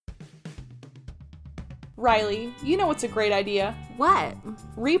Riley, you know what's a great idea? What?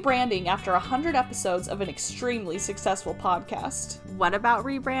 Rebranding after 100 episodes of an extremely successful podcast. What about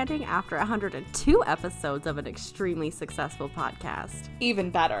rebranding after 102 episodes of an extremely successful podcast?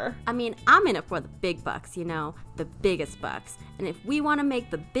 Even better. I mean, I'm in it for the big bucks, you know, the biggest bucks. And if we want to make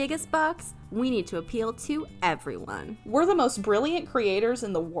the biggest bucks, we need to appeal to everyone. We're the most brilliant creators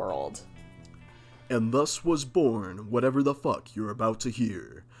in the world. And thus was born whatever the fuck you're about to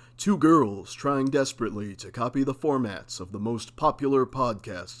hear. Two girls trying desperately to copy the formats of the most popular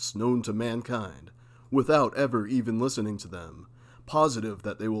podcasts known to mankind, without ever even listening to them, positive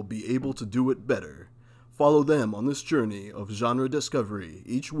that they will be able to do it better. Follow them on this journey of genre discovery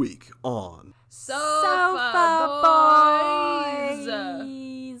each week on Sofa Boys!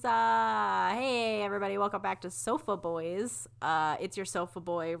 Hey everybody, welcome back to Sofa Boys. It's your Sofa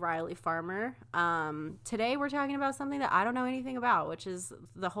Boy, Riley Farmer. Today we're talking about something that I don't know anything about, which is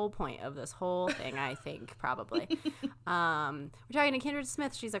the whole point of this whole thing, I think, probably. We're talking to Kindred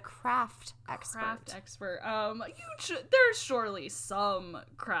Smith. She's a craft expert. There's surely some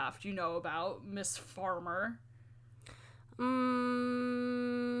craft you know about, Miss Farmer.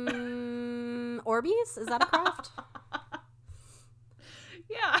 Orbeez? Is that a craft?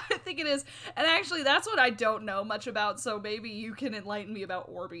 Yeah, I think it is. And actually, that's what I don't know much about, so maybe you can enlighten me about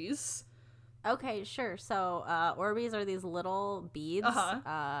Orbeez. Okay, sure. So, Orbeez are these little beads.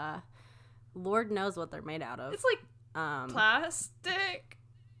 Lord knows what they're made out of. It's like plastic.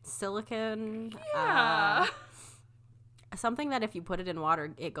 Silicon. Yeah. Something that if you put it in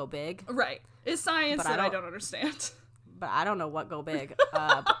water, it go big. Right. It's science that I don't understand. But I don't know what go big.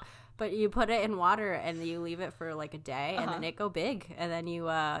 But you put it in water and you leave it for like a day and then it go big. And then you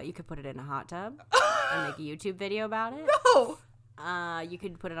could put it in a hot tub and make a YouTube video about it. No! You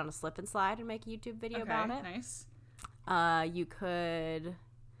could put it on a slip and slide and make a YouTube video about it. Nice. You could...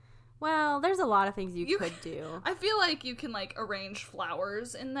 Well, there's a lot of things you could do. I feel like you can like arrange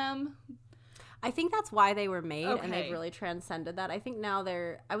flowers in them. I think that's why they were made, and they've really transcended that. I think now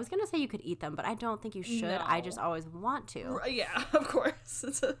I was going to say you could eat them, but I don't think you should. No. I just always want to. Yeah, of course.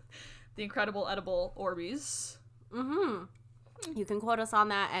 It's the incredible edible Orbeez. Mm-hmm. You can quote us on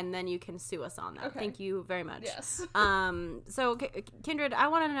that, and then you can sue us on that. Okay. Thank you very much. Yes. So, Kindred, I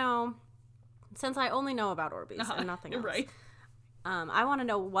want to know, since I only know about Orbeez and nothing else. Right. I want to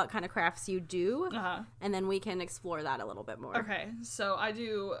know what kind of crafts you do, and then we can explore that a little bit more. Okay, so I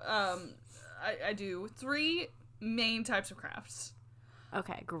do... I do 3 main types of crafts.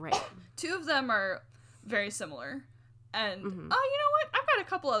 Okay, great. 2 of them are very similar. And, you know what? I've got a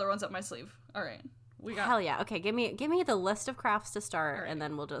couple other ones up my sleeve. All right. Hell yeah. Okay, give me the list of crafts to start, and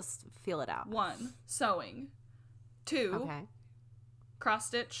then we'll just feel it out. 1, sewing. 2, okay,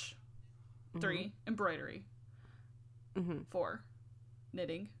 cross-stitch. 3, embroidery. 4,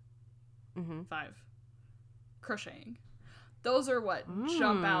 knitting. 5, crocheting. Those are what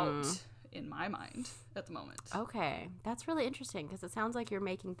jump out in my mind at the moment. Okay, that's really interesting because it sounds like you're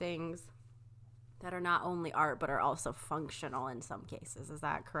making things that are not only art but are also functional in some cases. Is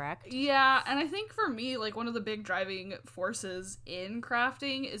that correct? Yeah, and I think for me, like, one of the big driving forces in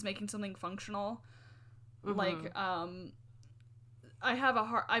crafting is making something functional. Like, I have a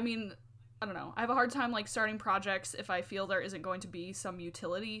hard time like starting projects if I feel there isn't going to be some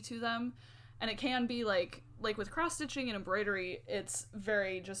utility to them. And it can be like with cross stitching and embroidery, it's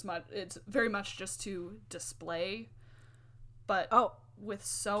very much just to display. But with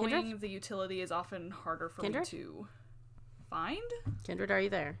sewing, Kindred? The utility is often harder for me to find. Kindred, are you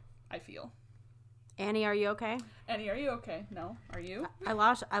there? I feel. Annie, are you okay? Annie, are you okay? No, are you? I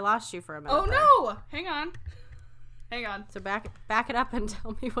lost you for a minute. Oh no! Hang on. So back it up and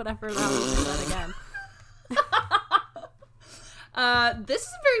tell me whatever that was again. This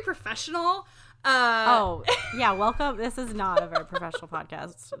is very professional. Yeah, welcome. This is not a very professional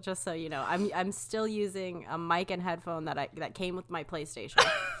podcast, just so you know. I'm still using a mic and headphone that came with my PlayStation.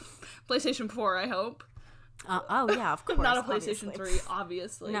 PlayStation 4, I hope. Yeah, of course. Not a PlayStation 3,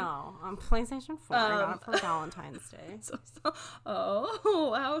 obviously. No, PlayStation 4. I got it for Valentine's Day.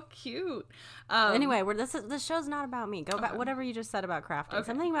 Oh, how cute. Anyway, this show's not about me. Go back. Whatever you just said about crafting. Okay.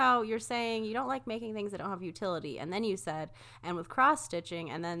 Something about you're saying you don't like making things that don't have utility, and then you said, and with cross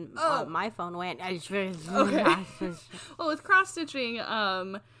stitching, and then my phone went. Okay. Well, with cross stitching,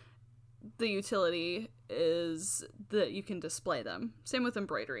 the utility is that you can display them. Same with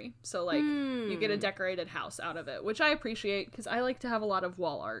embroidery. So, like, you get a decorated house out of it, which I appreciate because I like to have a lot of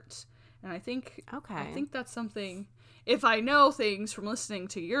wall art. And I think that's something, if I know things from listening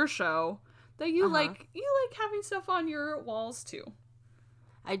to your show, that you like having stuff on your walls too.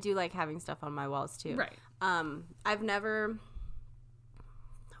 I do like having stuff on my walls too. Right. I've never...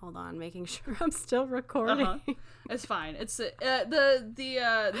 Hold on, making sure I'm still recording. It's fine. It's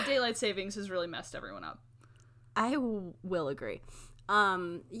the daylight savings has really messed everyone up. I will agree.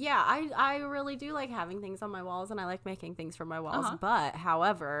 Yeah, I really do like having things on my walls, and I like making things for my walls. But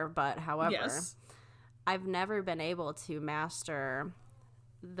however, yes. I've never been able to master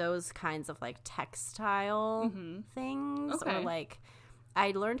those kinds of like textile things. Okay. Or like,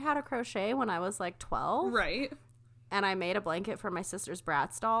 I learned how to crochet when I was like 12. Right. And I made a blanket for my sister's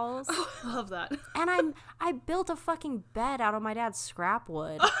Bratz dolls. Oh, I love that. And I built a fucking bed out of my dad's scrap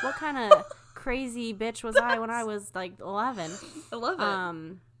wood. What kind of crazy bitch was I when I was like 11? I love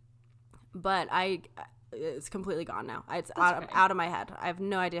it. But it's completely gone now. It's out of my head. I have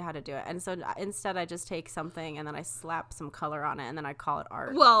no idea how to do it. And so instead I just take something and then I slap some color on it and then I call it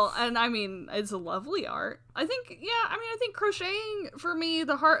art. Well, and I mean, it's a lovely art. I think crocheting for me,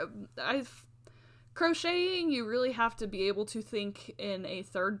 crocheting, you really have to be able to think in a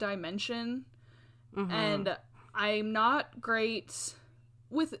third dimension. And I'm not great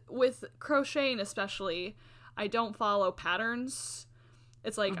with crocheting, especially. I don't follow patterns.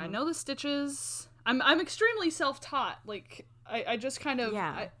 It's like, I know the stitches. I'm extremely self-taught. Like, I just kind of,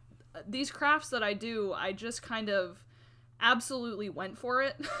 these crafts that I do, I just kind of absolutely went for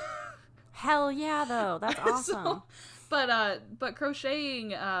it. Hell yeah, though. That's awesome. But crocheting,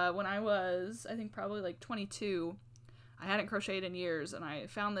 when I was, I think probably like 22, I hadn't crocheted in years, and I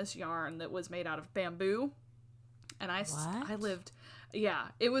found this yarn that was made out of bamboo, and I lived,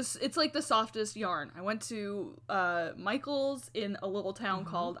 it's like the softest yarn. I went to Michael's in a little town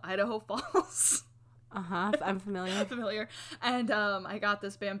called Idaho Falls. I'm familiar. And I got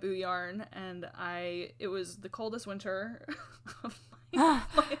this bamboo yarn, and it was the coldest winter of my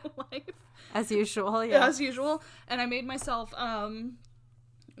life. As usual, yeah. As usual. And I made myself,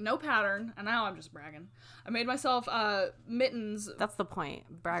 no pattern, and now I'm just bragging. I made myself, mittens. That's the point.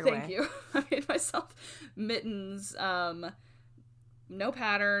 Brag Thank away. you. I made myself mittens, no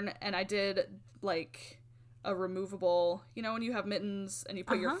pattern, and I did, like, a removable, you know when you have mittens, and you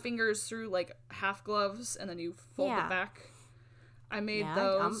put your fingers through, like, half gloves, and then you fold it back? I made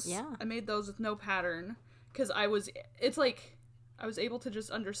those. I made those with no pattern, because I was able to just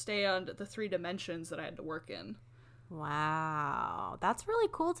understand the 3 dimensions that I had to work in. Wow. That's really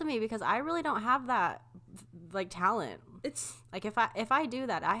cool to me because I really don't have that like talent. It's like if I do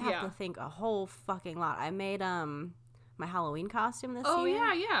that, I have to think a whole fucking lot. I made my Halloween costume this year. Oh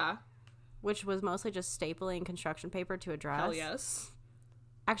yeah. Which was mostly just stapling construction paper to a dress. Hell yes.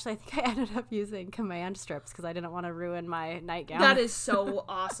 Actually, I think I ended up using command strips because I didn't want to ruin my nightgown. That is so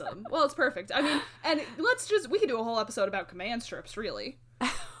awesome. Well, it's perfect. I mean, and we could do a whole episode about command strips, really.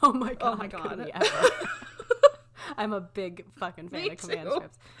 Oh my god. Oh my god. I'm a big fucking fan of command too.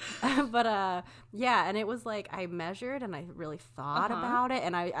 strips. But yeah, and it was like I measured and I really thought about it,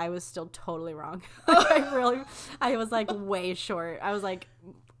 and I was still totally wrong. I was like way short. I was like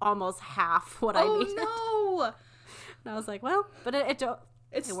almost half what I needed. Oh no. And I was like, well, but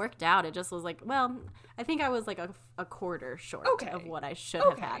it worked out. It just was like, well, I think I was like a quarter short of what I should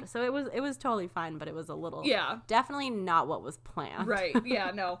have had. So it was totally fine, but it was a little definitely not what was planned. Right.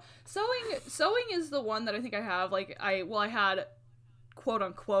 Yeah, no. Sewing is the one that I think I have. Like I had quote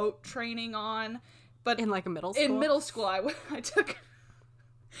unquote training on, but in like a middle school. In middle school I took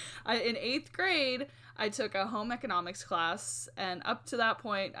in 8th grade, I took a home economics class, and up to that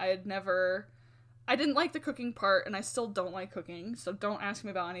point I didn't like the cooking part, and I still don't like cooking, so don't ask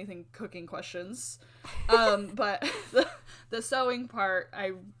me about anything cooking questions. But the sewing part,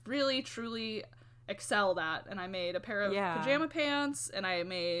 I really, truly excelled at, and I made a pair of pajama pants, and I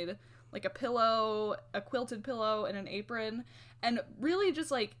made, like, a quilted pillow, and an apron, and really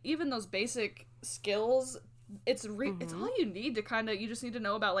just, like, even those basic skills, it's all you need to kind of, you just need to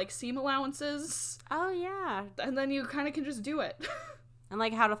know about, like, seam allowances. Oh, yeah. And then you kind of can just do it. And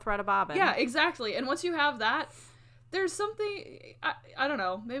like how to thread a bobbin. Yeah, exactly. And once you have that, there's something, I don't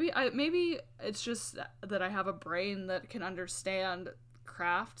know, maybe it's just that I have a brain that can understand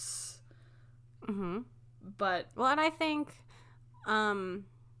crafts. But well, and I think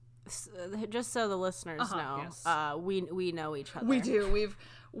just so the listeners know, yes. We know each other. We do.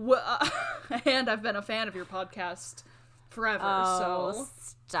 And I've been a fan of your podcast forever. Oh, so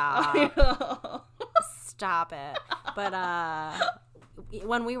stop it. But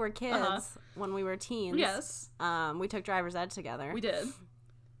when we were kids, when we were teens, yes, we took driver's ed together. We did.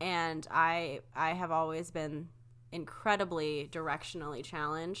 And I have always been incredibly directionally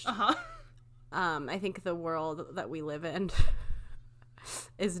challenged. I think the world that we live in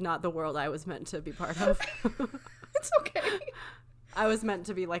is not the world I was meant to be part of. It's okay. I was meant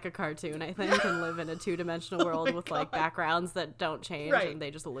to be like a cartoon, I think, and live in a two-dimensional world with like backgrounds that don't change and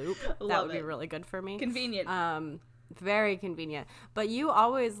they just loop. That would be really good for me. Convenient. Very convenient. But you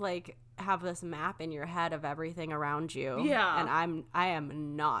always like have this map in your head of everything around you. Yeah. And I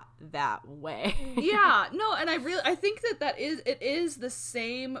am not that way. Yeah. No, and I think it is the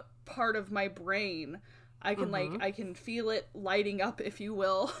same part of my brain. I can I can feel it lighting up, if you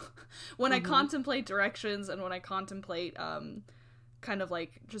will, when I contemplate directions and when I contemplate kind of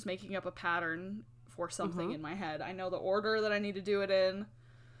like just making up a pattern for something in my head. I know the order that I need to do it in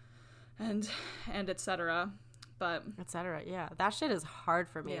and etc. But etc. Yeah, that shit is hard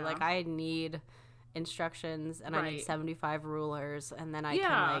for me. Like I need instructions and I need 75 rulers, and then I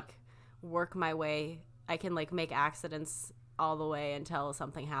can like work my way. I can like make accidents all the way until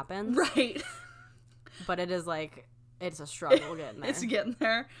something happens. Right. But it is like it's a struggle getting there. It's getting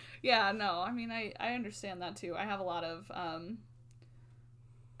there. Yeah, no. I mean, I understand that too. I have a lot of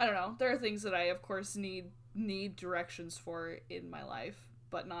I don't know. There are things that I of course need directions for in my life,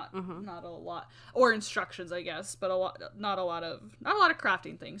 but not a lot, or instructions, I guess, but not a lot of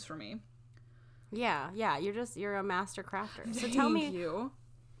crafting things for me. Yeah, you're a master crafter. So Thank you.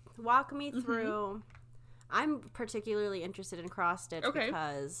 Walk me through. I'm particularly interested in cross stitch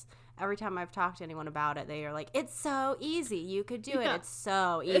because every time I've talked to anyone about it, they are like, "It's so easy. You could do it. It's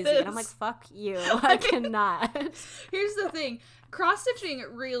so easy." And I'm like, "Fuck you. I cannot." Here's the thing: cross stitching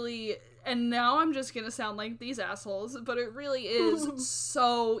really. And now I'm just gonna sound like these assholes, but it really is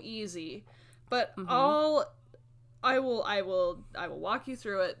so easy. But I will walk you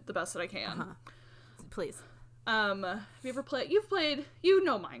through it the best that I can. Please. Have you ever played? You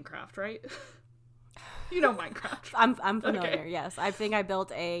know Minecraft, right? You know Minecraft. I'm familiar. Okay. Yes, I think I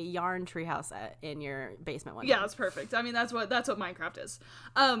built a yarn treehouse in your basement one. Yeah, that's perfect. I mean, that's what Minecraft is.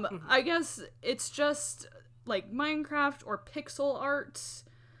 I guess it's just like Minecraft or pixel art.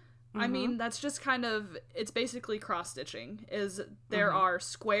 I mean, that's just kind of, it's basically cross-stitching, is there are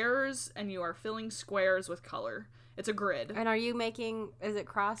squares, and you are filling squares with color. It's a grid. And is it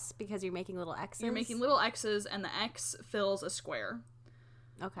cross because you're making little X's? You're making little X's, and the X fills a square.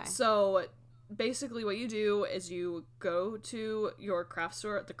 Okay. So, basically what you do is you go to your craft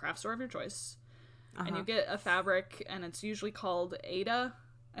store, the craft store of your choice, and you get a fabric, and it's usually called Ada,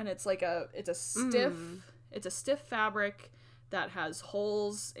 and it's like it's a stiff fabric that has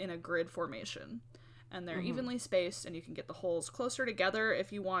holes in a grid formation, and they're evenly spaced, and you can get the holes closer together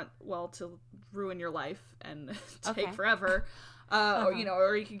if you want, to ruin your life and take forever, or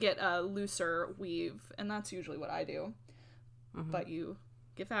you could get a looser weave, and that's usually what I do. But you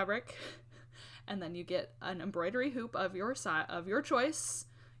get fabric, and then you get an embroidery hoop of your choice.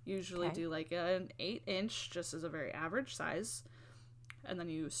 Usually do like an 8-inch, just as a very average size, and then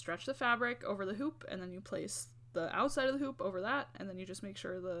you stretch the fabric over the hoop, and then you place the outside of the hoop over that, and then you just make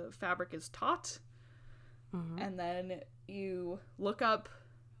sure the fabric is taut, and then you look up.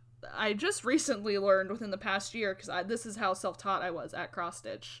 I just recently learned within the past year, because this is how self-taught I was at cross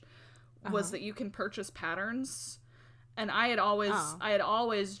stitch, was that you can purchase patterns, and I had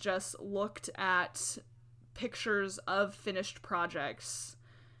always just looked at pictures of finished projects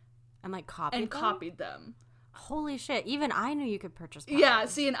and like copied them. Holy shit, even I knew you could purchase patterns. Yeah,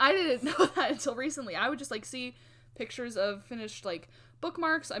 see, and I didn't know that until recently. I would just, like, see pictures of finished, like,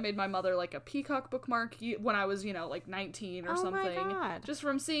 bookmarks. I made my mother, like, a peacock bookmark when I was, like, 19 or something. Oh, my God. Just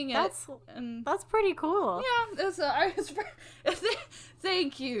from seeing it. That's pretty cool. Yeah,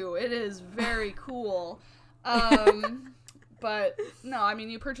 thank you. It is very cool. But, no, I mean,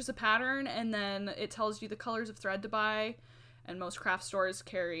 you purchase a pattern, and then it tells you the colors of thread to buy, and most craft stores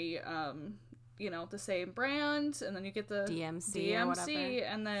carry, the same brand, and then you get the DMC or whatever,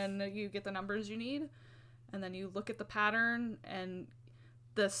 and then you get the numbers you need, and then you look at the pattern, and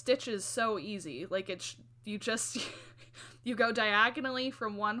the stitch is so easy. Like, you go diagonally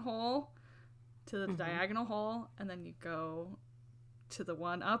from one hole to the diagonal hole, and then you go to the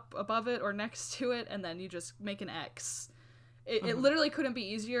one up above it or next to it, and then you just make an X. It literally couldn't be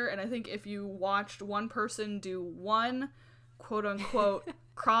easier, and I think if you watched one person do one quote-unquote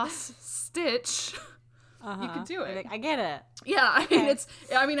cross stitch, you could do it. I get it. Yeah,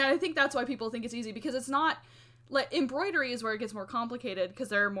 I mean I think that's why people think it's easy, because it's not like embroidery is where it gets more complicated, because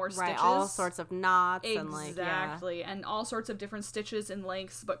there are more stitches, all sorts of knots, exactly, and all sorts of different stitches and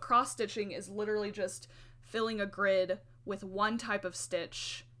lengths. But cross stitching is literally just filling a grid with one type of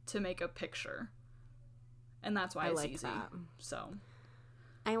stitch to make a picture, and that's why it's easy. So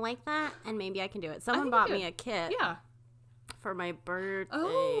I like that, and maybe I can do it. Someone bought me a kit. Yeah. For my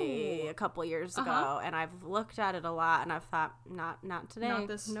birthday a couple years ago, and I've looked at it a lot, and I've thought, not today.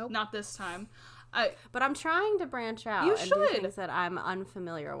 Not this time. But I'm trying to branch out You and should. do things that I'm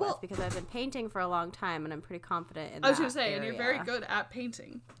unfamiliar with because I've been painting for a long time and I'm pretty confident in that I was going to say, area. and you're very good at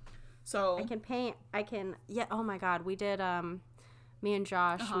painting. So I can paint. Yeah, oh my God. We did, me and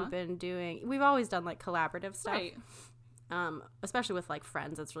Josh, we've always done like collaborative stuff. Right. Especially with like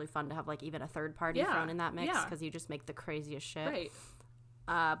friends. It's really fun to have like even a third party thrown in that mix because you just make the craziest shit. Right.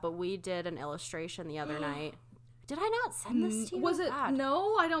 But we did an illustration the other night. Did I not send this to you? Was it? God.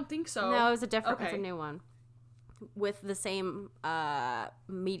 No, I don't think so. No, it was a different. Okay. It's a new one with the same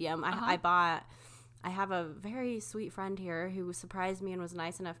medium. I have a very sweet friend here who surprised me and was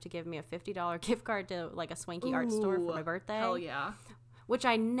nice enough to give me a $50 gift card to like a swanky art store for my birthday. Hell yeah. Which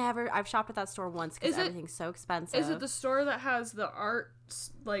I've shopped at that store once because everything's so expensive. Is it the store that has the art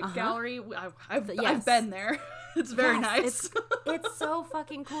gallery? I've Yes. been there. It's very nice. It's so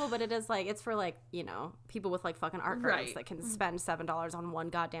fucking cool, but it is like, it's for like, you know, people with like fucking art gardens that can spend $7 on one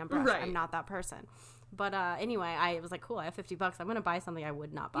goddamn brush. Right. I'm not that person. But anyway, I was like, cool, I have $50. I'm going to buy something I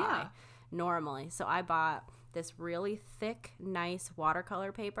would not buy normally. So I bought this really thick, nice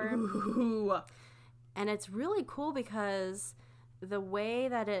watercolor paper. Ooh. And it's really cool because the way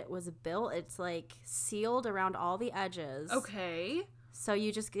that it was built, it's like sealed around all the edges. Okay. So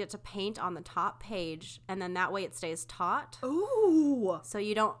you just get to paint on the top page, and then that way it stays taut. Ooh. So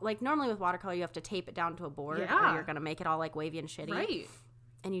you don't, like normally with watercolor, you have to tape it down to a board or you're going to make it all like wavy and shitty. Right.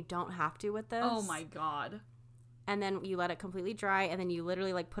 And you don't have to with this. Oh my God. And then you let it completely dry, and then you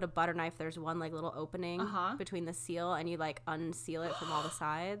literally like put a butter knife. There's one like little opening between the seal, and you like unseal it from all the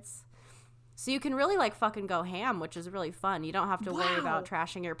sides. So you can really like fucking go ham, which is really fun. You don't have to worry about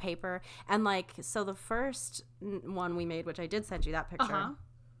trashing your paper. And like, so the first one we made, which I did send you that picture,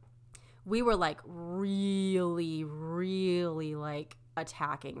 we were like really, really like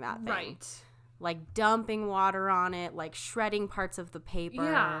attacking that thing. Right. Like dumping water on it, like shredding parts of the paper.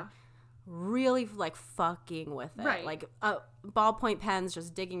 Yeah. Really like fucking with it. Right. Like ballpoint pens,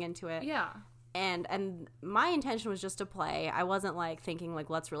 just digging into it. Yeah. And my intention was just to play. I wasn't like thinking like,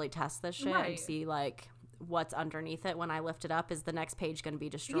 let's really test this shit and see like what's underneath it. When I lift it up, is the next page going to be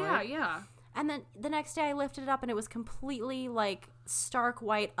destroyed? Yeah, yeah. And then the next day I lifted it up and it was completely like stark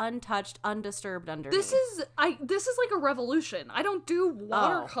white, untouched, undisturbed underneath. This is like a revolution. I don't do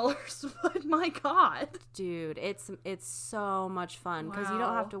watercolors, but my God. Dude, it's so much fun because you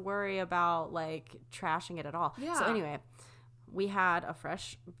don't have to worry about like trashing it at all. Yeah. So anyway, we had a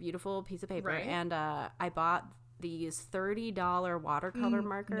fresh, beautiful piece of paper, and I bought these $30 watercolor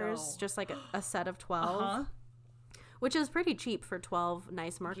markers, just like a set of 12, which is pretty cheap for 12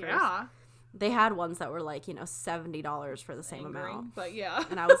 nice markers. Yeah. They had ones that were like, you know, $70 for the same amount. But yeah.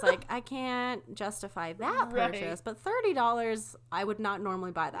 And I was like, I can't justify that purchase, but $30, I would not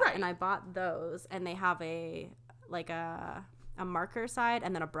normally buy that. Right. And I bought those, and they have a marker side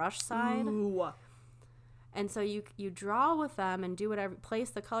and then a brush side. Ooh. And so you draw with them and do whatever, place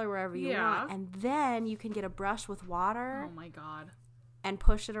the color wherever you want, and then you can get a brush with water. Oh my God. And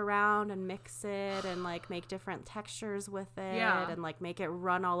push it around and mix it and like make different textures with it and like make it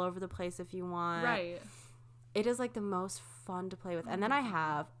run all over the place if you want. Right. It is like the most fun to play with. And then I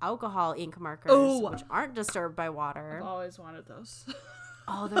have alcohol ink markers, which aren't disturbed by water. I've always wanted those.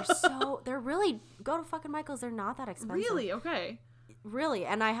 They're really, go to fucking Michael's. They're not that expensive. Really? Okay. Really.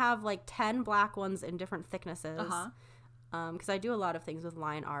 And I have like 10 black ones in different thicknesses. Because I do a lot of things with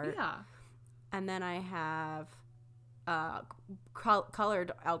line art. Yeah. And then I have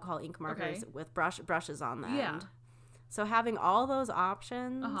colored alcohol ink markers with brushes on the end. So having all those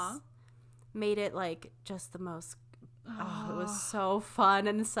options made it like just the most it was so fun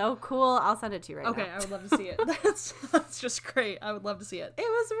and so cool. I'll send it to you right now. Okay, I would love to see it. That's just great. I would love to see it. It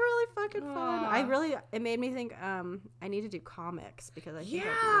was really fucking fun. It made me think I need to do comics because I think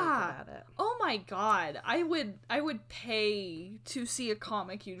I'd be really good at it. Oh my God. I would pay to see a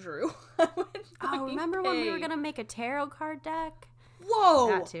comic you drew. Remember when we were gonna make a tarot card deck? Whoa.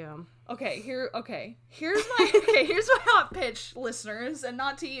 That too. Here's my hot pitch, listeners, and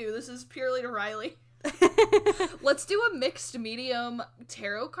not to you. This is purely to Riley. Let's do a mixed medium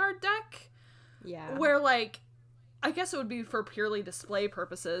tarot card deck. Yeah. Where like, I guess it would be for purely display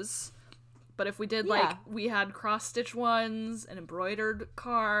purposes. But if we did like, we had cross-stitch ones and embroidered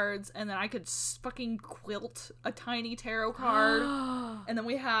cards, and then I could fucking quilt a tiny tarot card, and then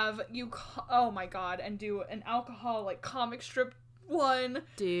we have oh my God, and do an alcohol like comic strip one.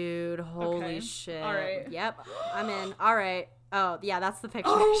 Dude, holy shit. All right. Yep, I'm in. All right. Oh yeah, that's the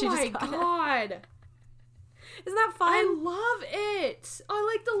picture. Oh she my just God. Isn't that fun? I love it. I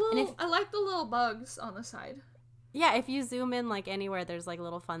like the little bugs on the side. Yeah, if you zoom in like anywhere, there's like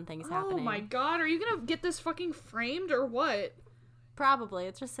little fun things happening. Oh my God, are you gonna get this fucking framed or what? Probably.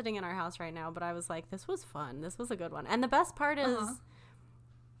 It's just sitting in our house right now, but I was like, this was fun. This was a good one. And the best part is,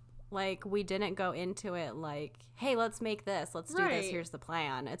 like, we didn't go into it like, hey, let's make this. Let's do this. Here's the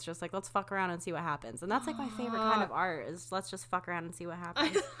plan. It's just like, let's fuck around and see what happens. And that's, like, my favorite kind of art is let's just fuck around and see what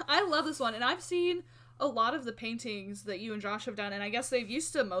happens. I love this one. And I've seen a lot of the paintings that you and Josh have done, and I guess they've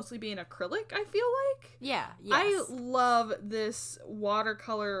used to mostly be in acrylic, I feel like. Yeah. Yes. I love this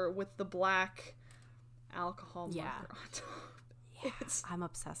watercolor with the black alcohol marker on top. Yes, I'm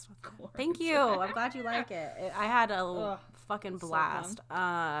obsessed with it. Thank you. I'm glad you like it. I had a fucking blast.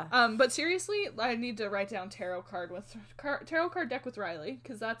 So but seriously, I need to write down tarot card deck with Riley,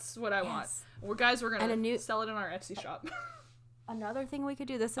 because that's what I want. We're gonna sell it in our Etsy shop. Another thing we could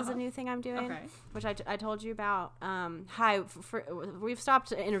do. This is a new thing I'm doing, which I told you about. We've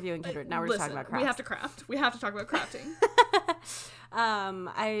stopped interviewing Kindred. Now we're just talking about craft. We have to craft. We have to talk about crafting.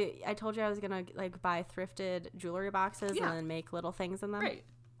 I told you I was gonna like buy thrifted jewelry boxes and then make little things in them. Right.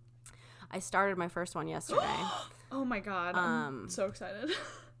 I started my first one yesterday. Oh my god! I'm so excited.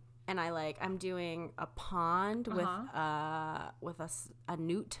 And I'm doing a pond with a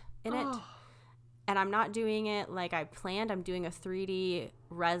newt in it. And I'm not doing it like I planned. I'm doing a 3D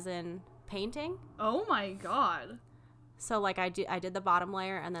resin painting. Oh my god. So like I did the bottom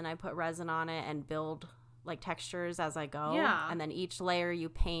layer and then I put resin on it and build like textures as I go. Yeah. And then each layer you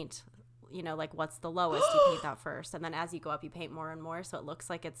paint, you know, like what's the lowest, you paint that first. And then as you go up you paint more and more so it looks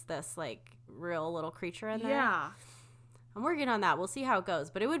like it's this like real little creature in there. Yeah. I'm working on that. We'll see how it goes.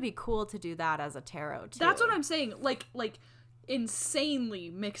 But it would be cool to do that as a tarot too. That's what I'm saying. Like insanely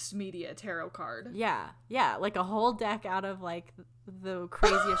mixed media tarot card. Yeah, like a whole deck out of like the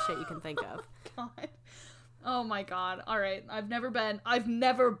craziest shit you can think of. God. Oh my god. All right. I've never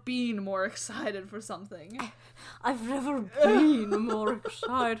been more excited for something. I've never been more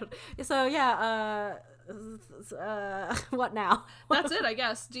excited. So yeah, what now? That's it, I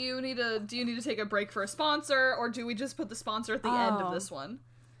guess. Do you need to take a break for a sponsor, or do we just put the sponsor at the end of this one?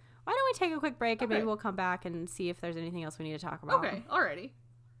 Why don't we take a quick break and maybe we'll come back and see if there's anything else we need to talk about. Okay, alrighty.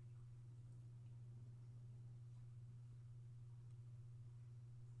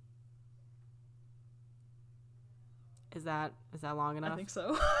 Is that long enough? I think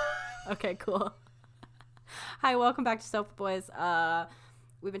so. Okay, cool. Hi, welcome back to Sofa Boys.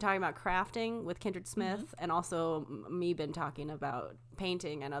 We've been talking about crafting with Kindred Smith, and also me been talking about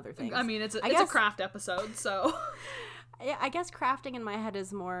painting and other things. I mean, it's a craft episode, so... I guess crafting in my head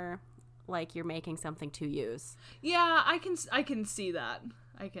is more like you're making something to use. Yeah, I can see that.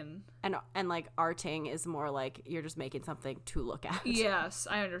 And like arting is more like you're just making something to look at. Yes,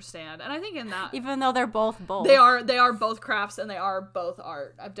 I understand. And I think in that, even though they're both they are both crafts and they are both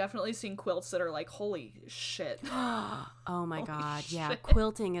art. I've definitely seen quilts that are like, holy shit. Oh my god, shit. Yeah,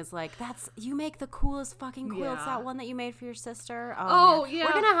 quilting is like, you make the coolest fucking quilts. That one that you made for your sister. Oh yeah,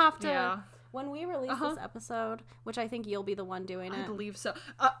 we're gonna have to. Yeah. When we release this episode, which I think you'll be the one doing it. I believe so.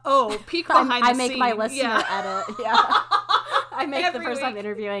 Peek behind the I make my listener edit. Yeah. I make the first time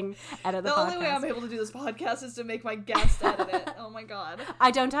interviewing edit the podcast. The only way I'm able to do this podcast is to make my guest edit it. Oh my god.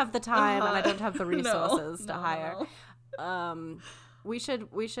 I don't have the time and I don't have the resources to hire. No. We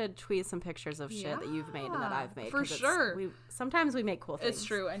should tweet some pictures of shit that you've made and that I've made. For sure. Sometimes we make cool things. It's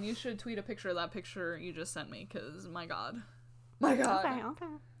true. And you should tweet a picture of that picture you just sent me, because my god. My god. Okay.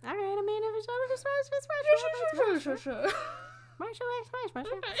 All right. I mean, if it's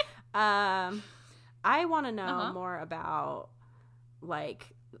I want to know more about, like,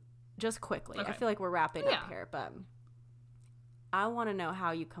 just quickly. Okay. I feel like we're wrapping up here, but I want to know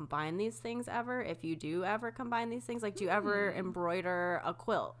how you combine these things ever. If you do ever combine these things, like, do you ever embroider a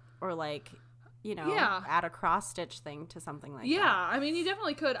quilt or like, you know, add a cross stitch thing to something like that? Yeah, I mean, you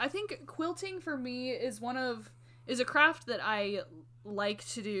definitely could. I think quilting for me is a craft that I like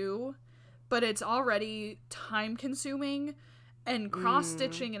to do, but it's already time consuming, and cross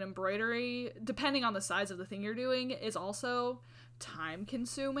stitching and embroidery, depending on the size of the thing you're doing, is also time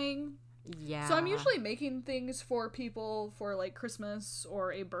consuming. Yeah. So I'm usually making things for people for like Christmas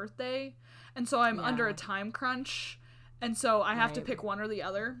or a birthday, and so I'm under a time crunch, and so I have to pick one or the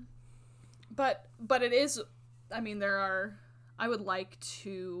other. But it is, I mean, I would like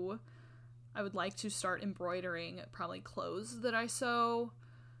to start embroidering probably clothes that I sew.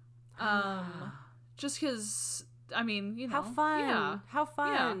 Just because, I mean, you know. How fun. Yeah. How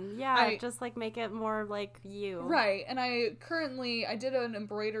fun. Yeah, just like make it more like you. Right. And I did an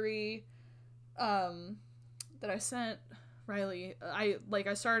embroidery that I sent Riley. I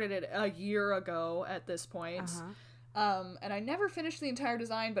started it a year ago at this point. And I never finished the entire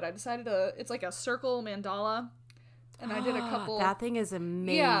design, but I decided it's like a circle mandala. And I did a couple. That thing is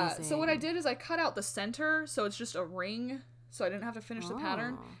amazing. Yeah. So what I did is I cut out the center, so it's just a ring. so I didn't have to finish the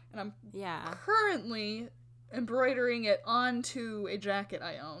pattern. And I'm Yeah. currently embroidering it onto a jacket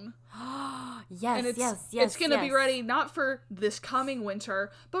I own. Yes, And yes. It's going to be ready not for this coming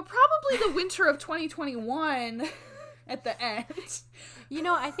winter, but probably the winter of 2021 at the end. You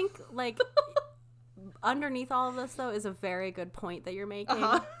know, I think, like, underneath all of this, though, is a very good point that you're making,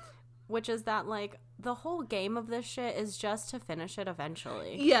 which is that, like, the whole game of this shit is just to finish it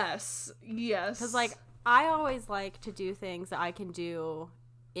eventually. Yes. Because, like, I always like to do things that I can do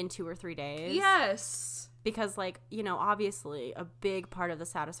in 2 or 3 days. Yes. Because, like, you know, obviously a big part of the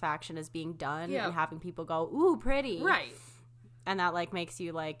satisfaction is being done and having people go, ooh, pretty. Right. And that, like, makes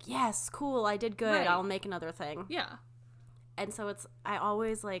you like, yes, cool, I did good. Right. I'll make another thing. Yeah. And so I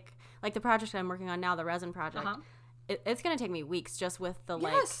always, like the project I'm working on now, the resin project, it's going to take me weeks just with the,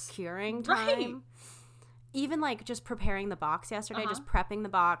 like, curing time. Right. Even, like, just preparing the box yesterday, just prepping the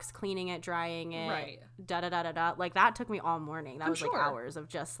box, cleaning it, drying it, Right. da-da-da-da-da. Like, that took me all morning. That was, like, hours of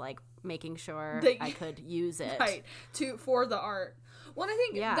just, like, making sure I could use it. Right. For the art. Well, and I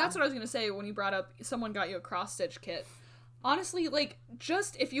think that's what I was going to say when you brought up someone got you a cross-stitch kit. Honestly, like,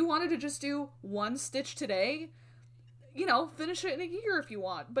 just, if you wanted to just do one stitch today, you know, finish it in a year if you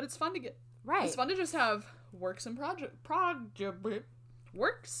want. But it's fun to get... Right. It's fun to just have works in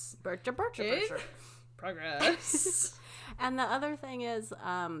works. Progress. And the other thing is,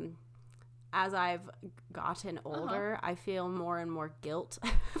 as I've gotten older, I feel more and more guilt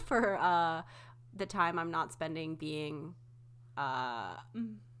for the time I'm not spending being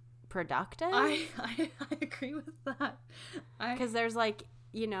productive. I agree with that. Because there's, like,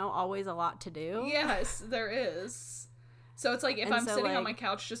 you know, always a lot to do. Yes, there is. So it's like, if I'm sitting on my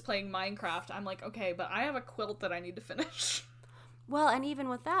couch just playing Minecraft, I'm like, okay, but I have a quilt that I need to finish. Well, and even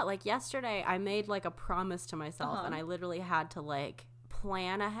with that, like, yesterday I made, like, a promise to myself, and I literally had to, like,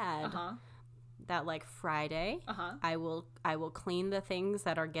 plan ahead that, like, Friday I will clean the things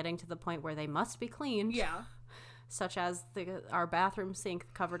that are getting to the point where they must be cleaned. Yeah. Such as our bathroom sink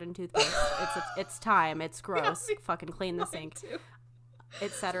covered in toothpaste. It's time. It's gross. Yeah, fucking clean the sink.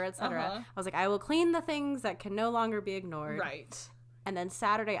 Et cetera, et cetera. I was like, I will clean the things that can no longer be ignored. Right. And then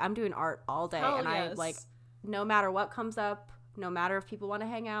Saturday, I'm doing art all day. I, like, no matter what comes up, no matter if people want to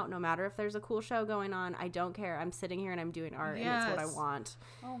hang out, no matter if there's a cool show going on, I don't care. I'm sitting here and I'm doing art, and it's what I want.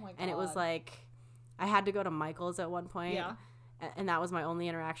 Oh, my God. And it was like, I had to go to Michael's at one point. Yeah. And that was my only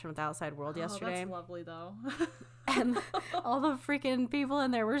interaction with the outside world yesterday. That's lovely, though. And all the freaking people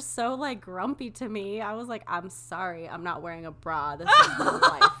in there were so, like, grumpy to me. I was like, I'm sorry, I'm not wearing a bra. This is my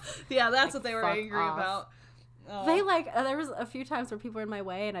life. Yeah, that's like, what they were angry about. They, like, there was a few times where people were in my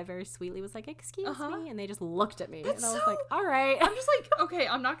way, and I very sweetly was like, excuse me, and they just looked at me. And I was like, all right. I'm just like, okay,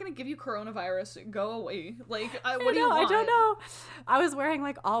 I'm not going to give you coronavirus. Go away. Like, what do you want? I don't know. I was wearing,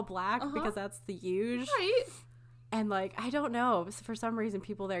 like, all black because that's the huge. Right. And, like, I don't know. For some reason,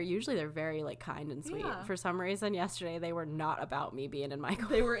 people there, usually they're very, like, kind and sweet. Yeah. For some reason, yesterday, they were not about me being in my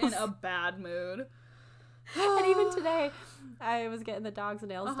clothes. They were in a bad mood. And even today, I was getting the dog's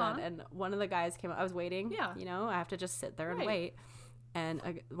nails done, and one of the guys came up. I was waiting. Yeah. You know, I have to just sit there and wait.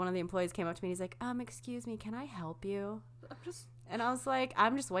 And one of the employees came up to me, and he's like, excuse me, can I help you? And I was like,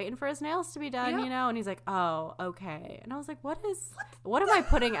 I'm just waiting for his nails to be done, you know? And he's like, oh, okay. And I was like, what am I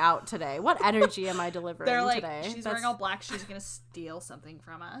putting out today? What energy am I delivering today? They're like, she's wearing all black. She's going to steal something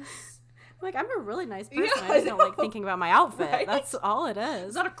from us. Like, I'm a really nice person. I just don't like thinking about my outfit. Right? That's all it is.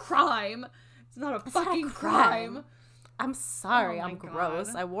 It's not a crime. It's not a fucking crime. I'm sorry. I'm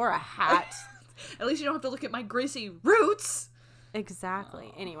gross. I wore a hat. At least you don't have to look at my greasy roots.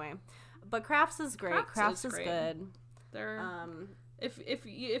 Exactly. Anyway, but crafts is great. Crafts is good. They're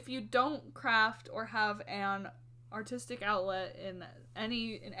if you don't craft or have an artistic outlet in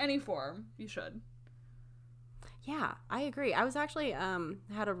any form, you should. Yeah, I agree. I was actually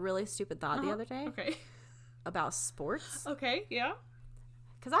had a really stupid thought the other day. Okay. About sports. Okay, yeah.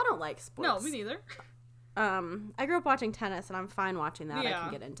 Because I don't like sports. No, me neither. I grew up watching tennis, and I'm fine watching that. Yeah, I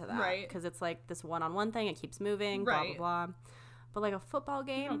can get into that. Right. Because it's like this one-on-one thing. It keeps moving, blah, blah, blah. But like a football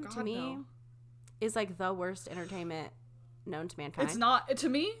game, to me, is like the worst entertainment known to mankind. It's not, to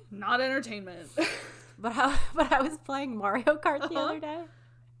me, not entertainment. But I was playing Mario Kart the other day,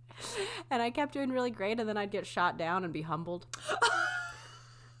 and I kept doing really great, and then I'd get shot down and be humbled.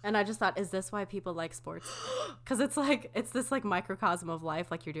 And I just thought, is this why people like sports? Because it's this like microcosm of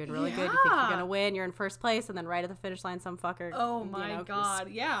life. Like, you're doing really good, you think you're gonna win, you're in first place, and then right at the finish line, some fucker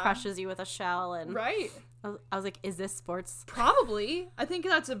crushes you with a shell, and I was like, is this sports? Probably. I think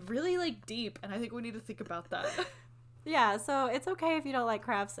that's a really like deep, and I think we need to think about that. Yeah, so it's okay if you don't like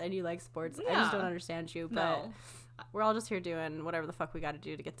crafts and you like sports. I just don't understand you, but we're all just here doing whatever the fuck we got to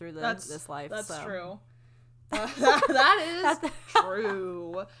do to get through this life. That's true. That is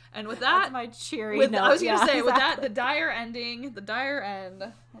true. And with that, that's my cheery note. I was going to say, with that, the dire end,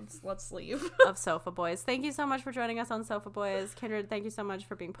 let's leave. Of Sofa Boys. Thank you so much for joining us on Sofa Boys. Kindred, thank you so much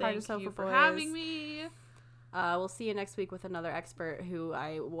for being part of Sofa Boys. Thank you for having me. We'll see you next week with another expert who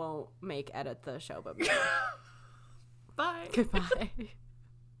I won't make edit the show, but Bye. Goodbye.